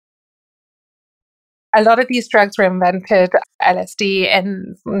A lot of these drugs were invented, LSD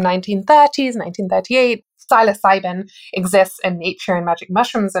in 1930s, 1938. Psilocybin exists in nature and magic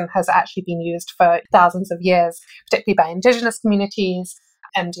mushrooms and has actually been used for thousands of years, particularly by indigenous communities.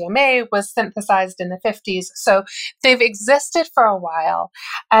 MDMA was synthesized in the 50s. So they've existed for a while.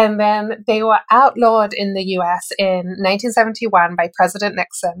 And then they were outlawed in the US in 1971 by President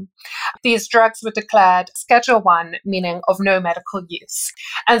Nixon. These drugs were declared Schedule 1, meaning of no medical use.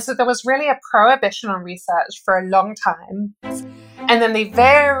 And so there was really a prohibition on research for a long time. And then they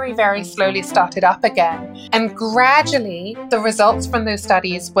very, very slowly started up again. And gradually, the results from those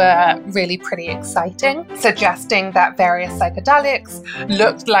studies were really pretty exciting, suggesting that various psychedelics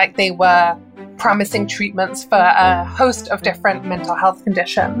looked like they were promising treatments for a host of different mental health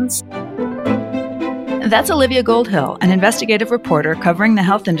conditions. That's Olivia Goldhill, an investigative reporter covering the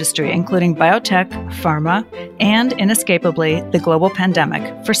health industry, including biotech, pharma, and, inescapably, the global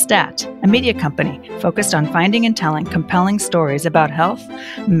pandemic for STAT, a media company focused on finding and telling compelling stories about health,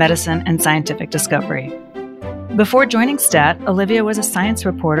 medicine, and scientific discovery. Before joining STAT, Olivia was a science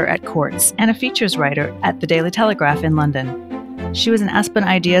reporter at Quartz and a features writer at the Daily Telegraph in London. She was an Aspen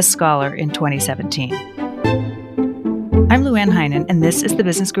Ideas Scholar in 2017. I'm Luann Heinen, and this is the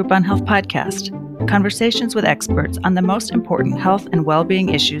Business Group on Health podcast. Conversations with experts on the most important health and well-being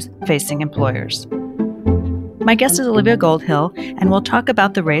issues facing employers. My guest is Olivia Goldhill, and we'll talk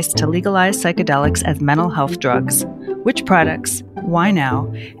about the race to legalize psychedelics as mental health drugs, which products, why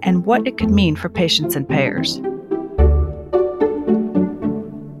now, and what it could mean for patients and payers.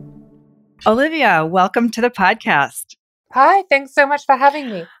 Olivia, welcome to the podcast. Hi, thanks so much for having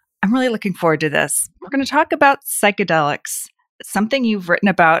me. I'm really looking forward to this. We're going to talk about psychedelics, something you've written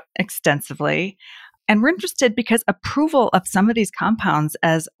about extensively. And we're interested because approval of some of these compounds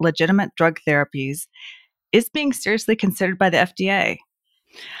as legitimate drug therapies is being seriously considered by the FDA.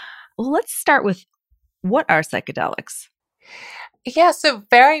 Well, let's start with, what are psychedelics? Yeah, so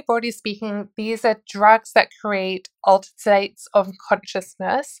very broadly speaking, these are drugs that create altered states of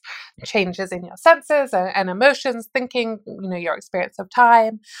consciousness, changes in your senses and emotions, thinking, your experience of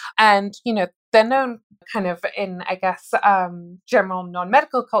time. And, they're known kind of in, general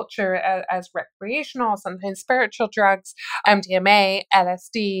non-medical culture as recreational, sometimes spiritual drugs. MDMA,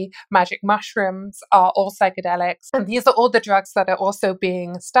 LSD, magic mushrooms are all psychedelics. And these are all the drugs that are also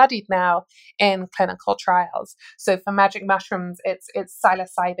being studied now in clinical trials. So for magic mushrooms, it's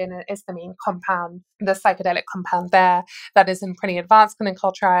psilocybin is the main compound, the psychedelic compound there that is in pretty advanced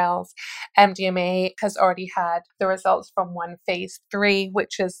clinical trials. MDMA has already had the results from one phase 3,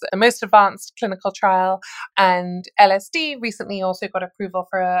 which is the most advanced clinical trial. And LSD recently also got approval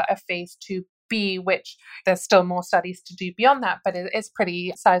for a phase 2B, which there's still more studies to do beyond that, but it is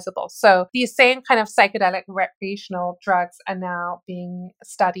pretty sizable. So these same kind of psychedelic recreational drugs are now being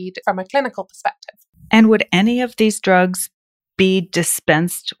studied from a clinical perspective. And would any of these drugs be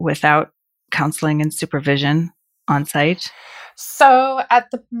dispensed without counseling and supervision on site? So at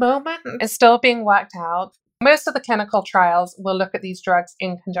the moment, it's still being worked out. Most of the clinical trials will look at these drugs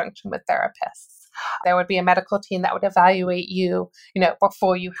in conjunction with therapists. There would be a medical team that would evaluate you,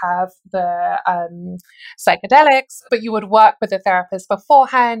 before you have the psychedelics, but you would work with a therapist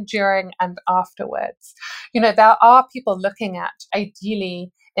beforehand, during, and afterwards. There are people looking at,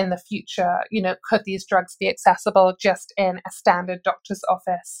 ideally, in the future, could these drugs be accessible just in a standard doctor's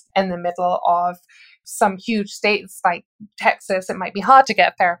office in the middle of some huge states like Texas? It might be hard to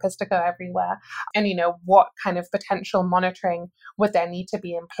get a therapist to go everywhere. And, what kind of potential monitoring would there need to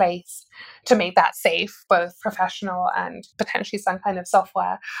be in place to make that safe, both professional and potentially some kind of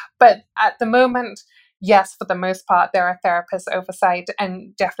software? But at the moment, yes, for the most part, there are therapist oversight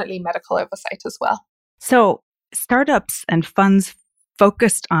and definitely medical oversight as well. So startups and funds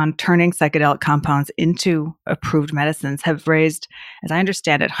focused on turning psychedelic compounds into approved medicines have raised, as I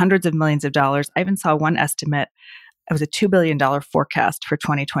understand it, hundreds of millions of dollars. I even saw one estimate. It was a $2 billion forecast for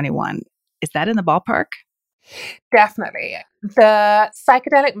 2021. Is that in the ballpark? Definitely. The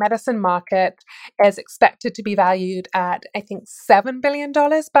psychedelic medicine market is expected to be valued at, I think, $7 billion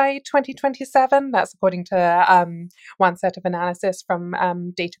by 2027. That's according to one set of analysis from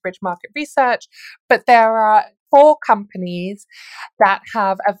Databridge Market Research. But there are 4 companies that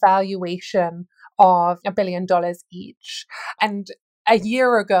have a valuation of $1 billion each. And a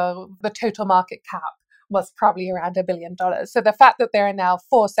year ago, the total market cap was probably around $1 billion. So the fact that there are now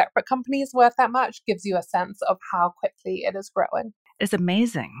 4 separate companies worth that much gives you a sense of how quickly it is growing. It's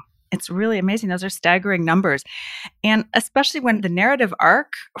amazing. It's really amazing. Those are staggering numbers. And especially when the narrative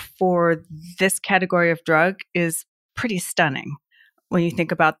arc for this category of drug is pretty stunning. When you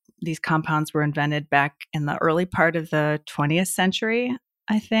think about these compounds were invented back in the early part of the 20th century,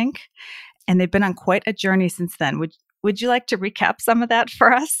 I think. And they've been on quite a journey since then. Would you like to recap some of that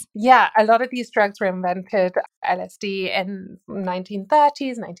for us? Yeah, a lot of these drugs were invented, LSD in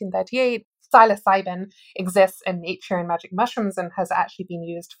 1930s, 1938. Psilocybin exists in nature and magic mushrooms and has actually been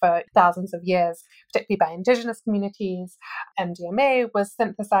used for thousands of years, particularly by indigenous communities. MDMA was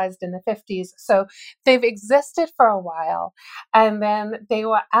synthesized in the 50s. So they've existed for a while. And then they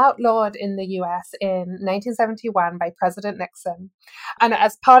were outlawed in the US in 1971 by President Nixon. And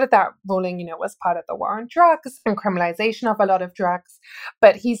as part of that ruling, it was part of the war on drugs and criminalization of a lot of drugs.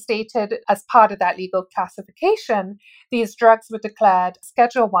 But he stated as part of that legal classification, these drugs were declared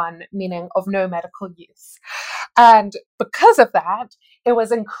Schedule 1, meaning of no medical use. And because of that, it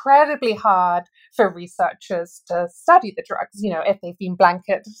was incredibly hard for researchers to study the drugs. If they've been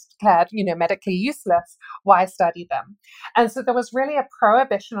blanket declared, medically useless, why study them? And so there was really a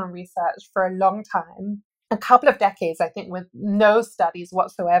prohibition on research for a long time. A couple of decades, I think, with no studies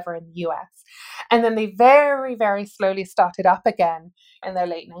whatsoever in the US. And then they very, very slowly started up again in the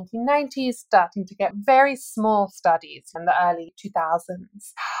late 1990s, starting to get very small studies in the early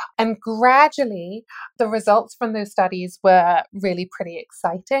 2000s. And gradually, the results from those studies were really pretty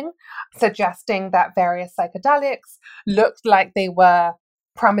exciting, suggesting that various psychedelics looked like they were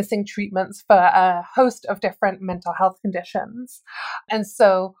promising treatments for a host of different mental health conditions. And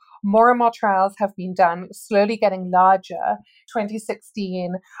so more and more trials have been done, slowly getting larger.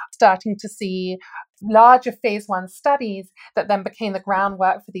 2016, starting to see larger phase 1 studies that then became the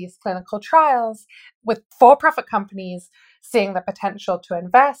groundwork for these clinical trials, with for-profit companies seeing the potential to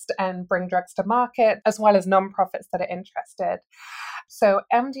invest and bring drugs to market, as well as nonprofits that are interested. So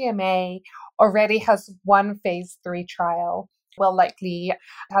MDMA already has one phase 3 trial. We'll likely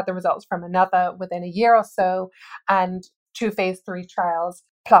have the results from another within a year or so, and 2 phase 3 trials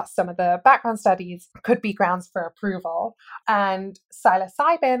plus some of the background studies could be grounds for approval. And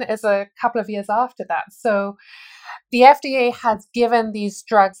psilocybin is a couple of years after that. So the FDA has given these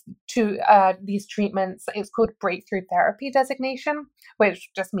drugs to these treatments, it's called breakthrough therapy designation, which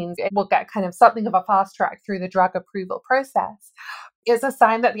just means it will get kind of something of a fast track through the drug approval process. It's a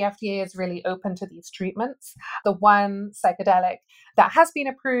sign that the FDA is really open to these treatments. The one psychedelic that has been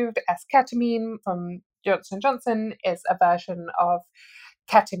approved, esketamine from Johnson & Johnson, is a version of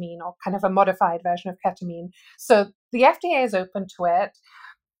ketamine, or kind of a modified version of ketamine. So the FDA is open to it.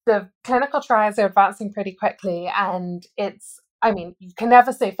 The clinical trials are advancing pretty quickly, and you can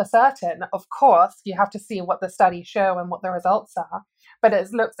never say for certain. Of course, you have to see what the studies show and what the results are. But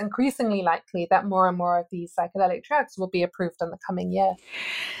it looks increasingly likely that more and more of these psychedelic drugs will be approved in the coming year.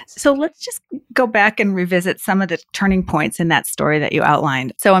 So let's just go back and revisit some of the turning points in that story that you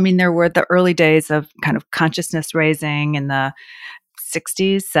outlined. So, there were the early days of kind of consciousness raising in the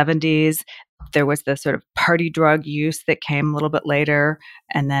 60s, 70s. There was the sort of party drug use that came a little bit later,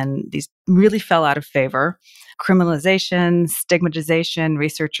 and then these really fell out of favor. Criminalization, stigmatization,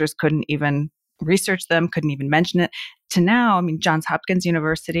 researchers couldn't even research them, couldn't even mention it. To now, Johns Hopkins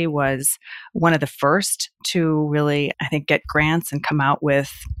University was one of the first to really, I think, get grants and come out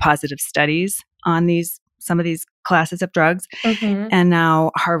with positive studies on some of these classes of drugs. Mm-hmm. And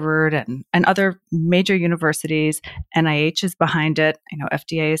now Harvard and other major universities, NIH is behind it.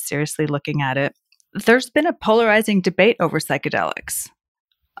 FDA is seriously looking at it. There's been a polarizing debate over psychedelics.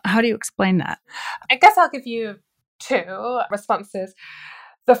 How do you explain that? I guess I'll give you 2 responses.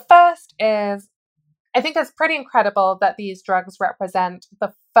 The first is, I think it's pretty incredible that these drugs represent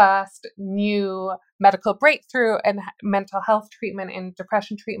the first new medical breakthrough in mental health treatment, in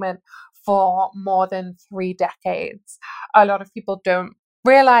depression treatment, for more than 3 decades. A lot of people don't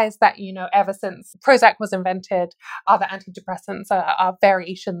realize that, ever since Prozac was invented, other antidepressants are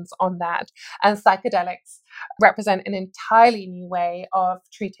variations on that. And psychedelics represent an entirely new way of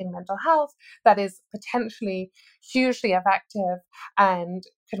treating mental health that is potentially hugely effective and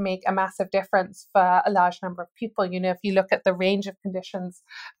could make a massive difference for a large number of people. If you look at the range of conditions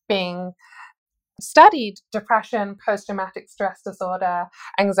being studied, depression, post-traumatic stress disorder,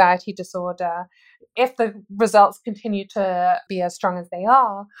 anxiety disorder, if the results continue to be as strong as they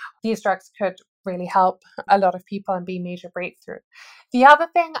are, these drugs could really help a lot of people and be a major breakthrough. The other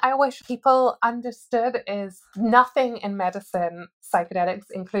thing I wish people understood is nothing in medicine,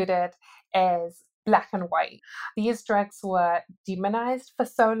 psychedelics included, is black and white. These drugs were demonized for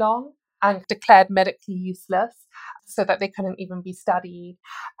so long and declared medically useless so that they couldn't even be studied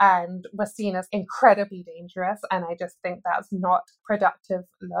and were seen as incredibly dangerous. And I just think that's not a productive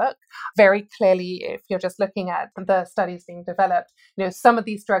look. Very clearly, if you're just looking at the studies being developed, some of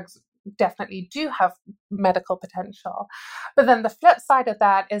these drugs definitely do have medical potential. But then the flip side of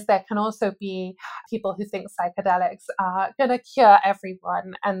that is there can also be people who think psychedelics are going to cure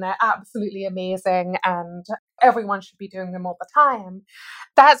everyone and they're absolutely amazing and everyone should be doing them all the time.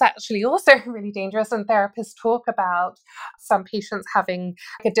 That's actually also really dangerous. And therapists talk about some patients having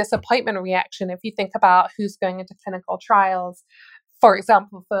a disappointment reaction. If you think about who's going into clinical trials, for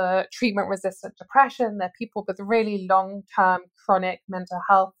example, for treatment-resistant depression, they're people with really long-term chronic mental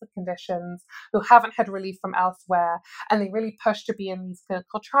health conditions who haven't had relief from elsewhere, and they really push to be in these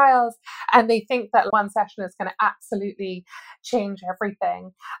clinical trials, and they think that one session is going to absolutely change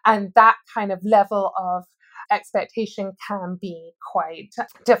everything. And that kind of level of expectation can be quite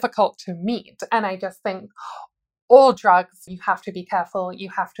difficult to meet. And I just think all drugs, you have to be careful, you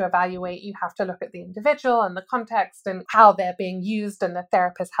have to evaluate, you have to look at the individual and the context and how they're being used and the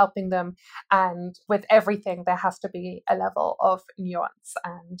therapist helping them. And with everything, there has to be a level of nuance.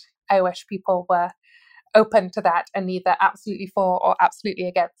 And I wish people were open to that and neither absolutely for or absolutely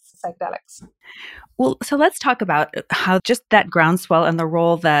against psychedelics. Well, so let's talk about how just that groundswell and the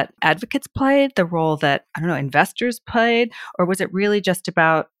role that advocates played, the role that, I don't know, investors played, or was it really just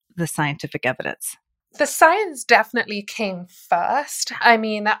about the scientific evidence? The science definitely came first. I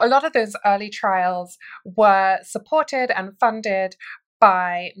mean, a lot of those early trials were supported and funded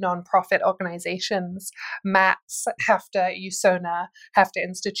by nonprofit organizations. MAPS, HEFTA, USONA, HEFTA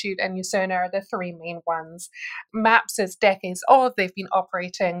Institute, and USONA are the three main ones. MAPS is decades old. They've been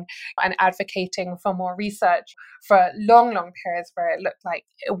operating and advocating for more research for long, long periods where it looked like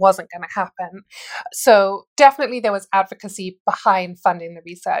it wasn't going to happen. So definitely there was advocacy behind funding the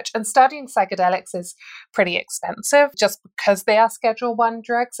research. And studying psychedelics is pretty expensive. Just because they are Schedule I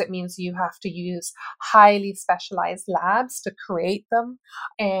drugs, it means you have to use highly specialized labs to create them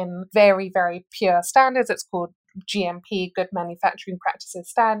in very, very pure standards. It's called GMP, Good Manufacturing Practices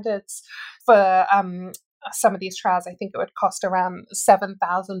Standards. For some of these trials, I think it would cost around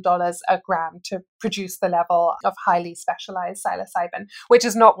 $7,000 a gram to produce the level of highly specialized psilocybin, which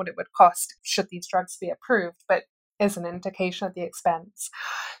is not what it would cost should these drugs be approved, but is an indication of the expense.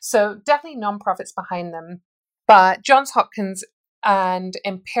 So definitely nonprofits behind them. But Johns Hopkins and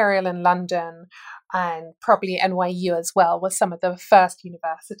Imperial in London and probably NYU as well were some of the first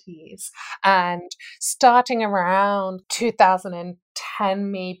universities. And starting around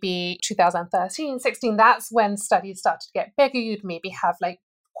 2010, maybe 2013, 16, that's when studies started to get bigger. You'd maybe have like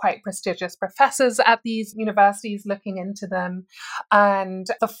quite prestigious professors at these universities looking into them. And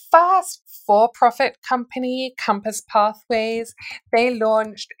the first for-profit company, Compass Pathways, they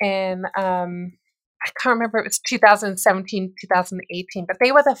launched in I can't remember, it was 2017, 2018, but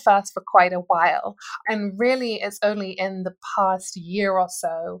they were the first for quite a while. And really, it's only in the past year or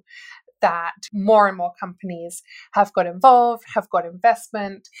so that more and more companies have got involved, have got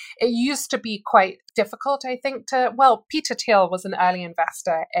investment. It used to be quite difficult, I think, Peter Thiel was an early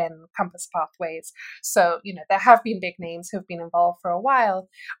investor in Compass Pathways. So, there have been big names who've been involved for a while.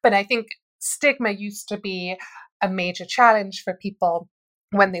 But I think stigma used to be a major challenge for people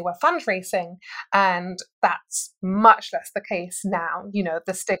when they were fundraising, and that's much less the case now.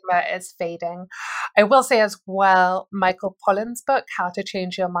 The stigma is fading. I will say as well, Michael Pollan's book, How to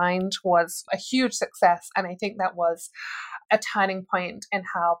Change Your Mind, was a huge success, and I think that was a turning point in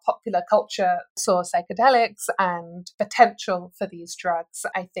how popular culture saw psychedelics and potential for these drugs.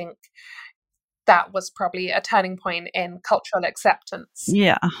 I think that was probably a turning point in cultural acceptance.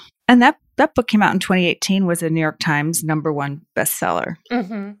 Yeah. And that book came out in 2018, was a New York Times #1 bestseller.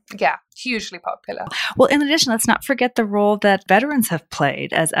 Mm-hmm. Yeah, hugely popular. Well, in addition, let's not forget the role that veterans have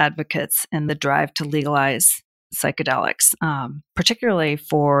played as advocates in the drive to legalize psychedelics, particularly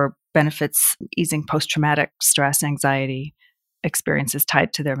for benefits easing post-traumatic stress, anxiety experiences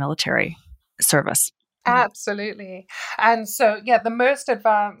tied to their military service. Absolutely. And so, the most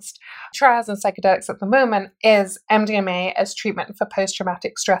advanced trials in psychedelics at the moment is MDMA as treatment for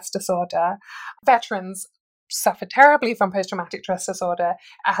post-traumatic stress disorder. Veterans suffer terribly from post-traumatic stress disorder.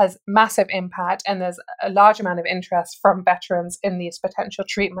 It has massive impact, and there's a large amount of interest from veterans in these potential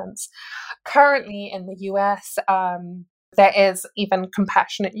treatments. Currently in the US, there is even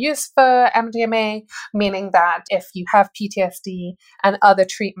compassionate use for MDMA, meaning that if you have PTSD and other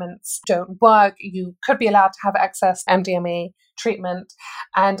treatments don't work, you could be allowed to have access to MDMA treatment.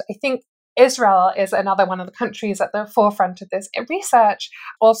 And I think Israel is another one of the countries at the forefront of this research,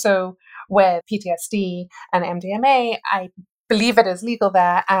 also with PTSD and MDMA. I believe it is legal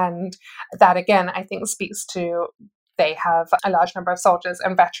there. And that, again, I think speaks to they have a large number of soldiers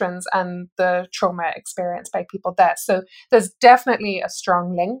and veterans and the trauma experienced by people there. So there's definitely a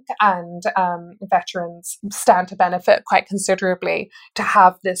strong link, and veterans stand to benefit quite considerably to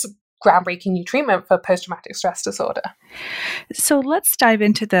have this groundbreaking new treatment for post-traumatic stress disorder. So let's dive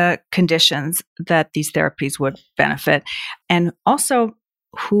into the conditions that these therapies would benefit, and also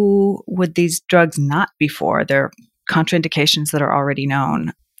who would these drugs not be for? There are contraindications that are already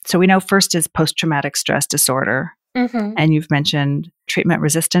known. So we know first is post-traumatic stress disorder, and you've mentioned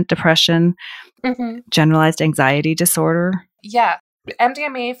treatment-resistant depression, generalized anxiety disorder. Yeah.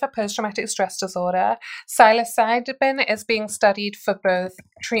 MDMA for post-traumatic stress disorder. Psilocybin is being studied for both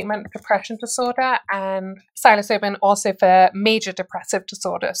treatment depression disorder and psilocybin also for major depressive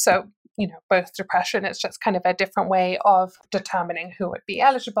disorder. So, both depression, it's just kind of a different way of determining who would be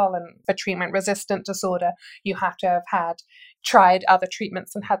eligible. And for treatment-resistant disorder, you have to have had tried other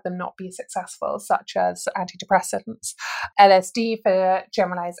treatments and had them not be successful, such as antidepressants. LSD for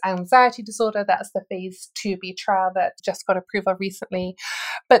generalized anxiety disorder, that's the phase 2b trial that just got approval recently.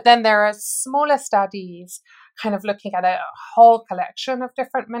 But then there are smaller studies kind of looking at a whole collection of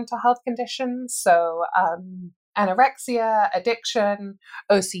different mental health conditions. So anorexia, addiction,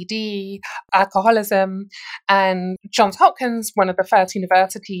 OCD, alcoholism, and Johns Hopkins, one of the first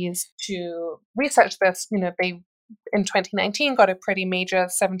universities to research this, they in 2019 got a pretty major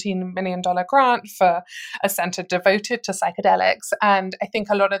 $17 million grant for a center devoted to psychedelics. And I think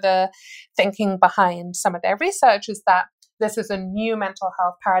a lot of the thinking behind some of their research is that this is a new mental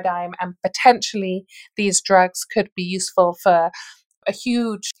health paradigm, and potentially these drugs could be useful for a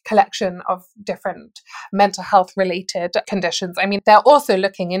huge collection of different mental health related conditions. I mean, they're also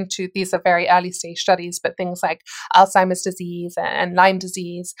looking into, these are very early stage studies, but things like Alzheimer's disease and Lyme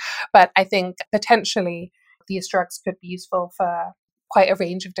disease. But I think potentially these drugs could be useful for quite a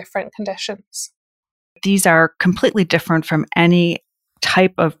range of different conditions. These are completely different from any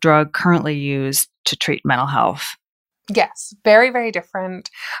type of drug currently used to treat mental health. Yes, very, very different.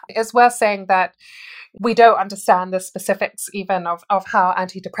 It's worth saying that we don't understand the specifics even of how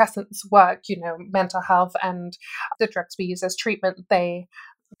antidepressants work, mental health and the drugs we use as treatment,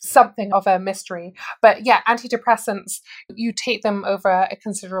 something of a mystery. But yeah, antidepressants, you take them over a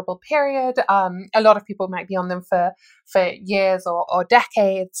considerable period. A lot of people might be on them for years or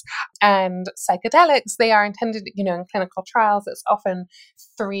decades. And psychedelics, they are intended, in clinical trials, it's often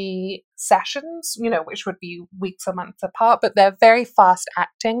 3 sessions, which would be weeks or months apart, but they're very fast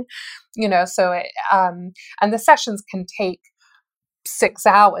acting, so and the sessions can take 6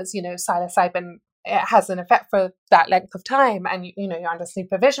 hours, psilocybin, it has an effect for that length of time, and you're under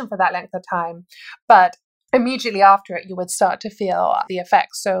supervision for that length of time, but immediately after it you would start to feel the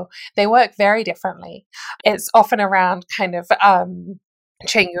effects. So they work very differently. It's often around kind of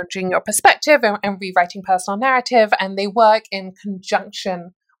changing your perspective and rewriting personal narrative, and they work in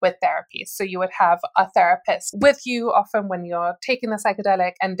conjunction with therapies. So you would have a therapist with you often when you're taking the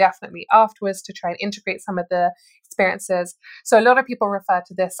psychedelic, and definitely afterwards to try and integrate some of the experiences. So a lot of people refer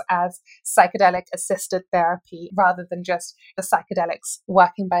to this as psychedelic assisted therapy rather than just the psychedelics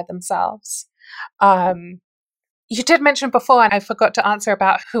working by themselves. You did mention before, and I forgot to answer,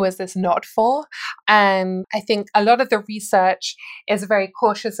 about who is this not for. And I think a lot of the research is very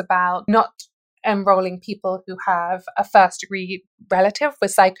cautious about not enrolling people who have a first-degree relative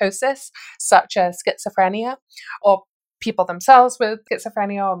with psychosis, such as schizophrenia, or people themselves with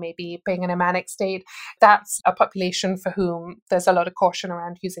schizophrenia, or maybe being in a manic state. That's a population for whom there's a lot of caution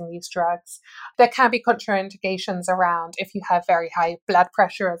around using these drugs. There can be contraindications around if you have very high blood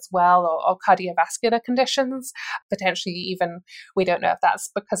pressure as well, or cardiovascular conditions. Potentially even, we don't know if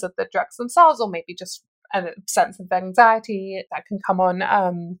that's because of the drugs themselves, or maybe just a sense of anxiety that can come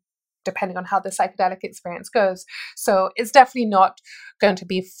on depending on how the psychedelic experience goes. So it's definitely not going to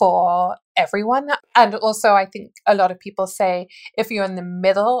be for everyone. And also, I think a lot of people say if you're in the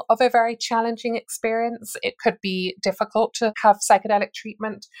middle of a very challenging experience, it could be difficult to have psychedelic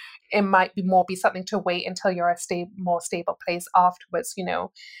treatment. It might be something to wait until you're a more stable place afterwards,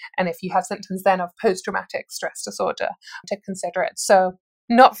 and if you have symptoms then of post-traumatic stress disorder, to consider it. So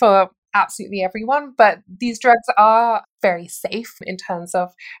not for absolutely everyone, but these drugs are very safe in terms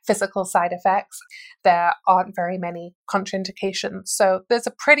of physical side effects. There aren't very many contraindications. So there's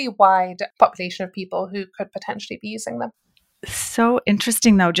a pretty wide population of people who could potentially be using them. So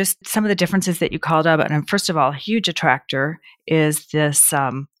interesting, though, just some of the differences that you called out. And first of all, a huge attractor is this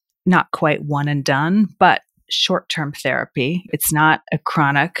not quite one and done, but short-term therapy. It's not a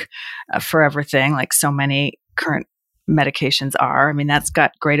chronic forever thing like so many current medications are. I mean, that's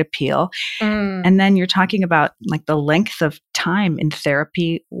got great appeal. And then you're talking about like the length of time in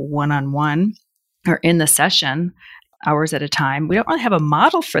therapy, one-on-one or in the session, hours at a time. We don't really have a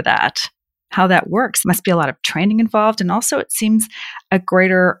model for that, how that works. Must be a lot of training involved. And also it seems a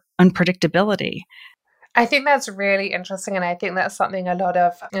greater unpredictability. I think that's really interesting. And I think that's something a lot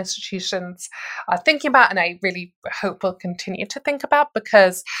of institutions are thinking about. And I really hope will continue to think about,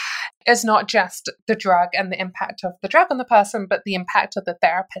 because it's not just the drug and the impact of the drug on the person, but the impact of the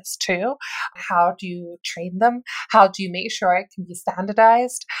therapist too. How do you train them? How do you make sure it can be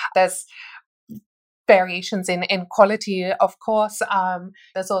standardized? There's variations in quality, of course.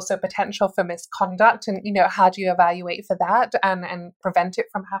 There's also potential for misconduct, and how do you evaluate for that and prevent it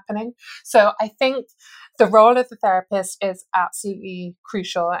from happening? So I think the role of the therapist is absolutely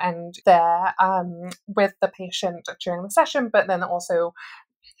crucial, and there with the patient during the session, but then also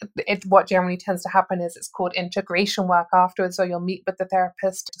what generally tends to happen is it's called integration work afterwards, or you'll meet with the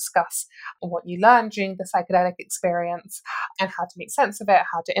therapist to discuss what you learned during the psychedelic experience and how to make sense of it,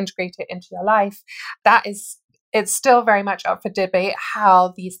 how to integrate it into your life. It's still very much up for debate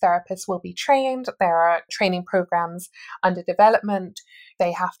how these therapists will be trained. There are training programs under development.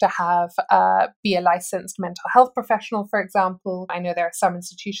 They have to be a licensed mental health professional, for example. I know there are some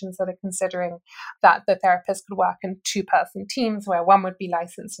institutions that are considering that the therapist could work in two-person teams where one would be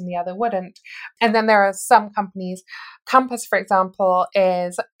licensed and the other wouldn't. And then there are some companies, Compass, for example,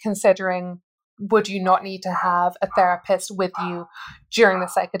 is considering, would you not need to have a therapist with you during the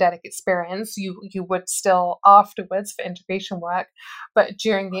psychedelic experience? You would still afterwards for integration work, but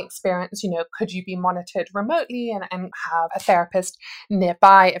during the experience, could you be monitored remotely and have a therapist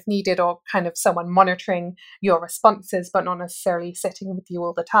nearby if needed, or kind of someone monitoring your responses, but not necessarily sitting with you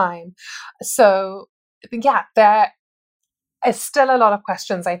all the time? So yeah, there is still a lot of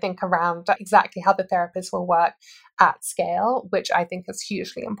questions, I think, around exactly how the therapist will work at scale, which I think is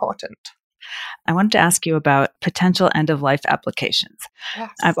hugely important. I wanted to ask you about potential end-of-life applications.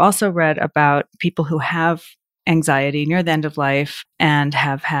 Yes. I've also read about people who have anxiety near the end of life and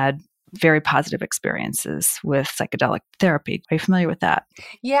have had very positive experiences with psychedelic therapy. Are you familiar with that?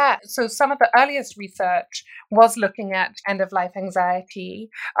 Yeah, so some of the earliest research was looking at end-of-life anxiety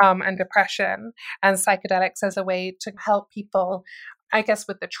and depression and psychedelics as a way to help people, I guess,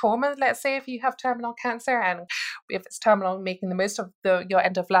 with the trauma, let's say, if you have terminal cancer, and if it's terminal, making the most of your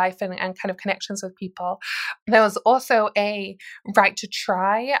end of life and kind of connections with people. There was also a right to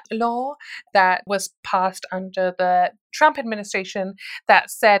try law that was passed under the Trump administration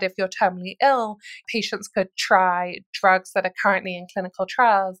that said if you're terminally ill, patients could try drugs that are currently in clinical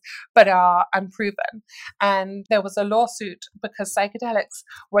trials but are unproven. And there was a lawsuit because psychedelics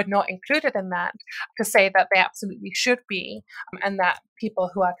were not included in that to say that they absolutely should be, and that people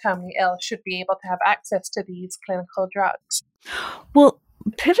who are terminally ill should be able to have access to these clinical drugs. Well,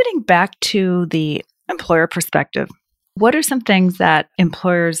 pivoting back to the employer perspective, what are some things that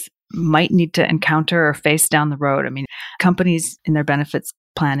employers might need to encounter or face down the road? I mean, companies in their benefits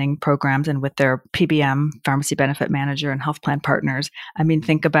planning programs and with their PBM, pharmacy benefit manager, and health plan partners, I mean,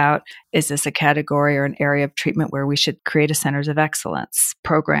 think about, is this a category or an area of treatment where we should create a centers of excellence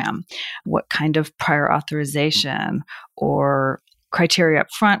program? What kind of prior authorization or criteria up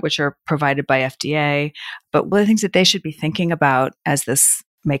front, which are provided by FDA, but what are the things that they should be thinking about as this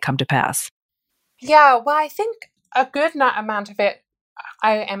may come to pass? Yeah, well, I think a good amount of it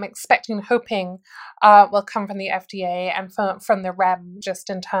I am expecting and hoping will come from the FDA and from the REM, just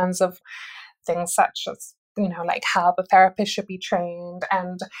in terms of things such as, like how the therapist should be trained.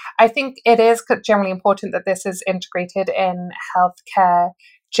 And I think it is generally important that this is integrated in healthcare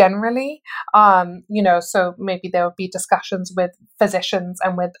generally. So maybe there would be discussions with physicians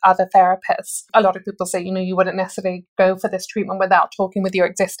and with other therapists. A lot of people say, you wouldn't necessarily go for this treatment without talking with your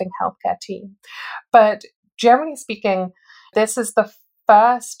existing healthcare team. But generally speaking, this is the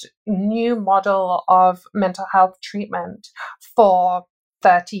first new model of mental health treatment for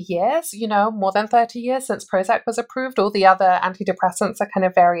 30 years, more than 30 years since Prozac was approved. All the other antidepressants are kind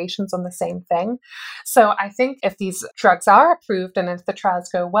of variations on the same thing. So I think if these drugs are approved and if the trials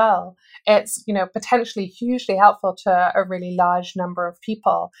go well, it's, potentially hugely helpful to a really large number of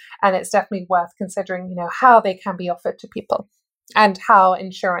people. And it's definitely worth considering, how they can be offered to people and how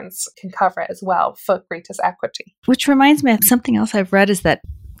insurance can cover it as well for greatest equity. Which reminds me of something else I've read, is that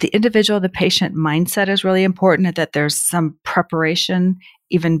the individual, the patient mindset is really important, and that there's some preparation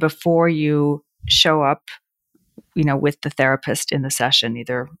even before you show up, with the therapist in the session,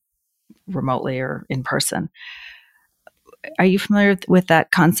 either remotely or in person. Are you familiar with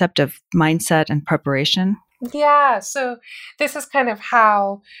that concept of mindset and preparation? Yeah, so this is kind of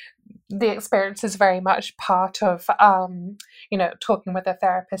how the experience is very much part of, talking with a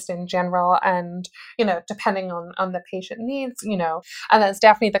therapist in general, and, depending on the patient needs, and that's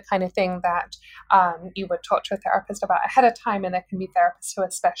definitely the kind of thing that you would talk to a therapist about ahead of time. And there can be therapists who are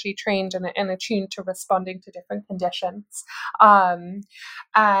especially trained and attuned to responding to different conditions. And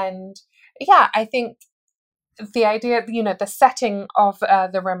yeah, I think the idea, the setting of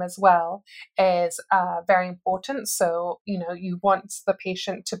the room as well is very important. So, you want the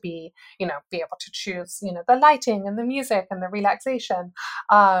patient to be able to choose, the lighting and the music and the relaxation.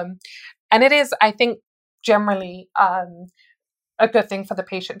 And it is, I think, generally a good thing for the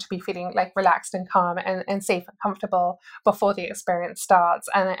patient to be feeling like relaxed and calm and safe and comfortable before the experience starts,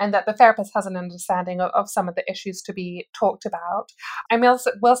 and that the therapist has an understanding of some of the issues to be talked about. I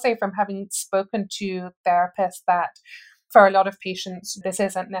will say from having spoken to therapists that for a lot of patients, this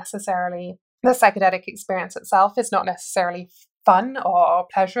isn't necessarily, the psychedelic experience itself is not necessarily fun or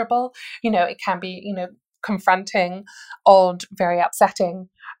pleasurable. It can be, confronting old, very upsetting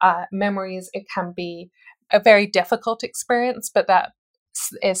memories. It can be a very difficult experience, but that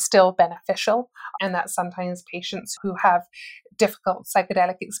is still beneficial. And that sometimes patients who have difficult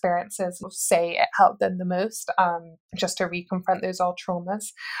psychedelic experiences will say it helped them the most, just to reconfront those old traumas.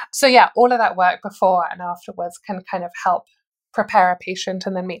 So yeah, all of that work before and afterwards can kind of help prepare a patient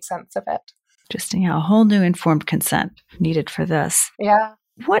and then make sense of it. Interesting. A whole new informed consent needed for this. Yeah.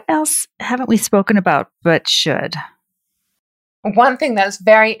 What else haven't we spoken about but should? One thing that's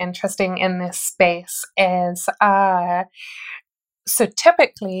very interesting in this space is, so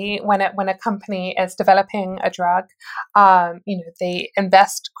typically when a company is developing a drug, they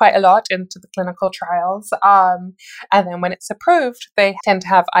invest quite a lot into the clinical trials. And then when it's approved, they tend to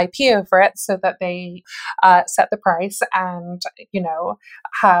have IP over it so that they set the price and,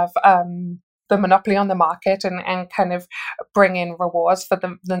 have the monopoly on the market and kind of bring in rewards for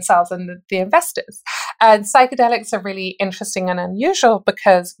themselves and the investors. And psychedelics are really interesting and unusual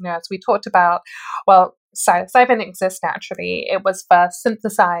because, as we talked about, well, psilocybin exists naturally. It was first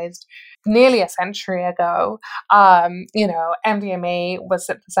synthesized nearly a century ago. MDMA was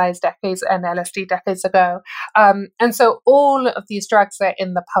synthesized decades and LSD decades ago. And so all of these drugs are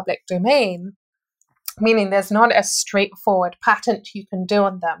in the public domain, meaning there's not a straightforward patent you can do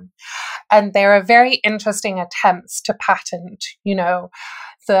on them. And there are very interesting attempts to patent,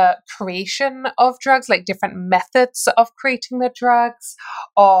 the creation of drugs, like different methods of creating the drugs,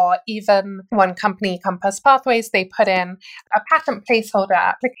 or even one company, Compass Pathways, they put in a patent placeholder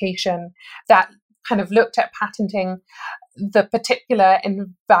application that kind of looked at patenting the particular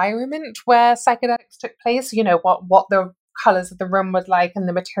environment where psychedelics took place, what the colors of the room was like and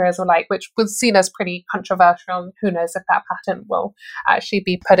the materials were like, which was seen as pretty controversial. Who knows if that patent will actually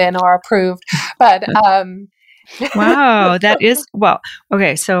be put in or approved. But wow, that is, well,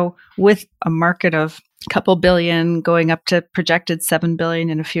 okay. So with a market of a couple billion going up to projected 7 billion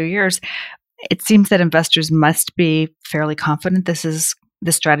in a few years, it seems that investors must be fairly confident this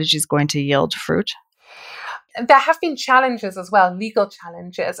strategy is going to yield fruit. There have been challenges as well, legal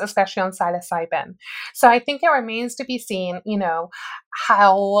challenges, especially on psilocybin. So I think it remains to be seen,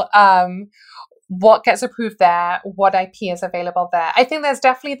 how what gets approved there, what IP is available there. I think there's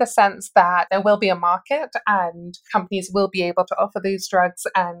definitely the sense that there will be a market and companies will be able to offer these drugs,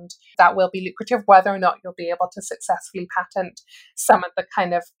 and that will be lucrative. Whether or not you'll be able to successfully patent some of the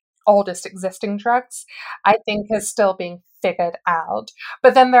kind of oldest existing drugs, I think is still being figured out.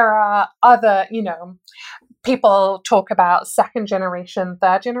 But then there are other, people talk about second generation,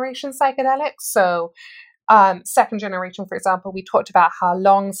 third generation psychedelics. So second generation, for example, we talked about how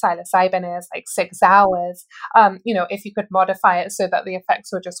long psilocybin is, like 6 hours. If you could modify it so that the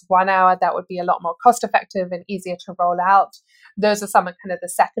effects were just 1 hour, that would be a lot more cost effective and easier to roll out. Those are some of kind of the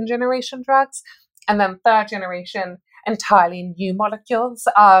second generation drugs. And then third generation, entirely new molecules.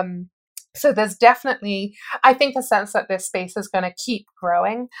 So there's definitely, I think, a sense that this space is going to keep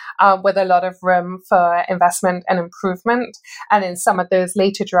growing with a lot of room for investment and improvement. And in some of those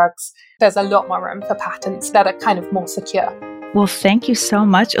later drugs, there's a lot more room for patents that are kind of more secure. Well, thank you so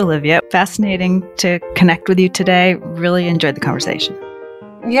much, Olivia. Fascinating to connect with you today. Really enjoyed the conversation.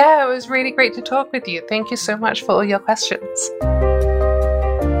 Yeah, it was really great to talk with you. Thank you so much for all your questions.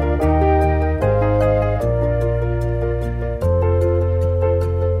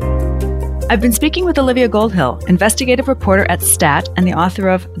 I've been speaking with Olivia Goldhill, investigative reporter at STAT and the author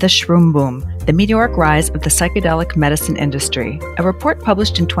of The Shroom Boom, The Meteoric Rise of the Psychedelic Medicine Industry, a report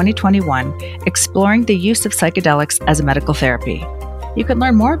published in 2021 exploring the use of psychedelics as a medical therapy. You can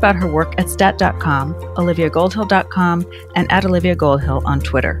learn more about her work at stat.com, oliviagoldhill.com, and at Olivia Goldhill on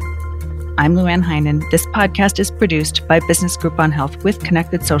Twitter. I'm Luann Heinen. This podcast is produced by Business Group on Health with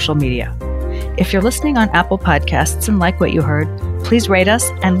Connected Social Media. If you're listening on Apple Podcasts and like what you heard, please rate us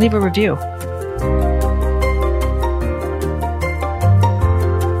and leave a review.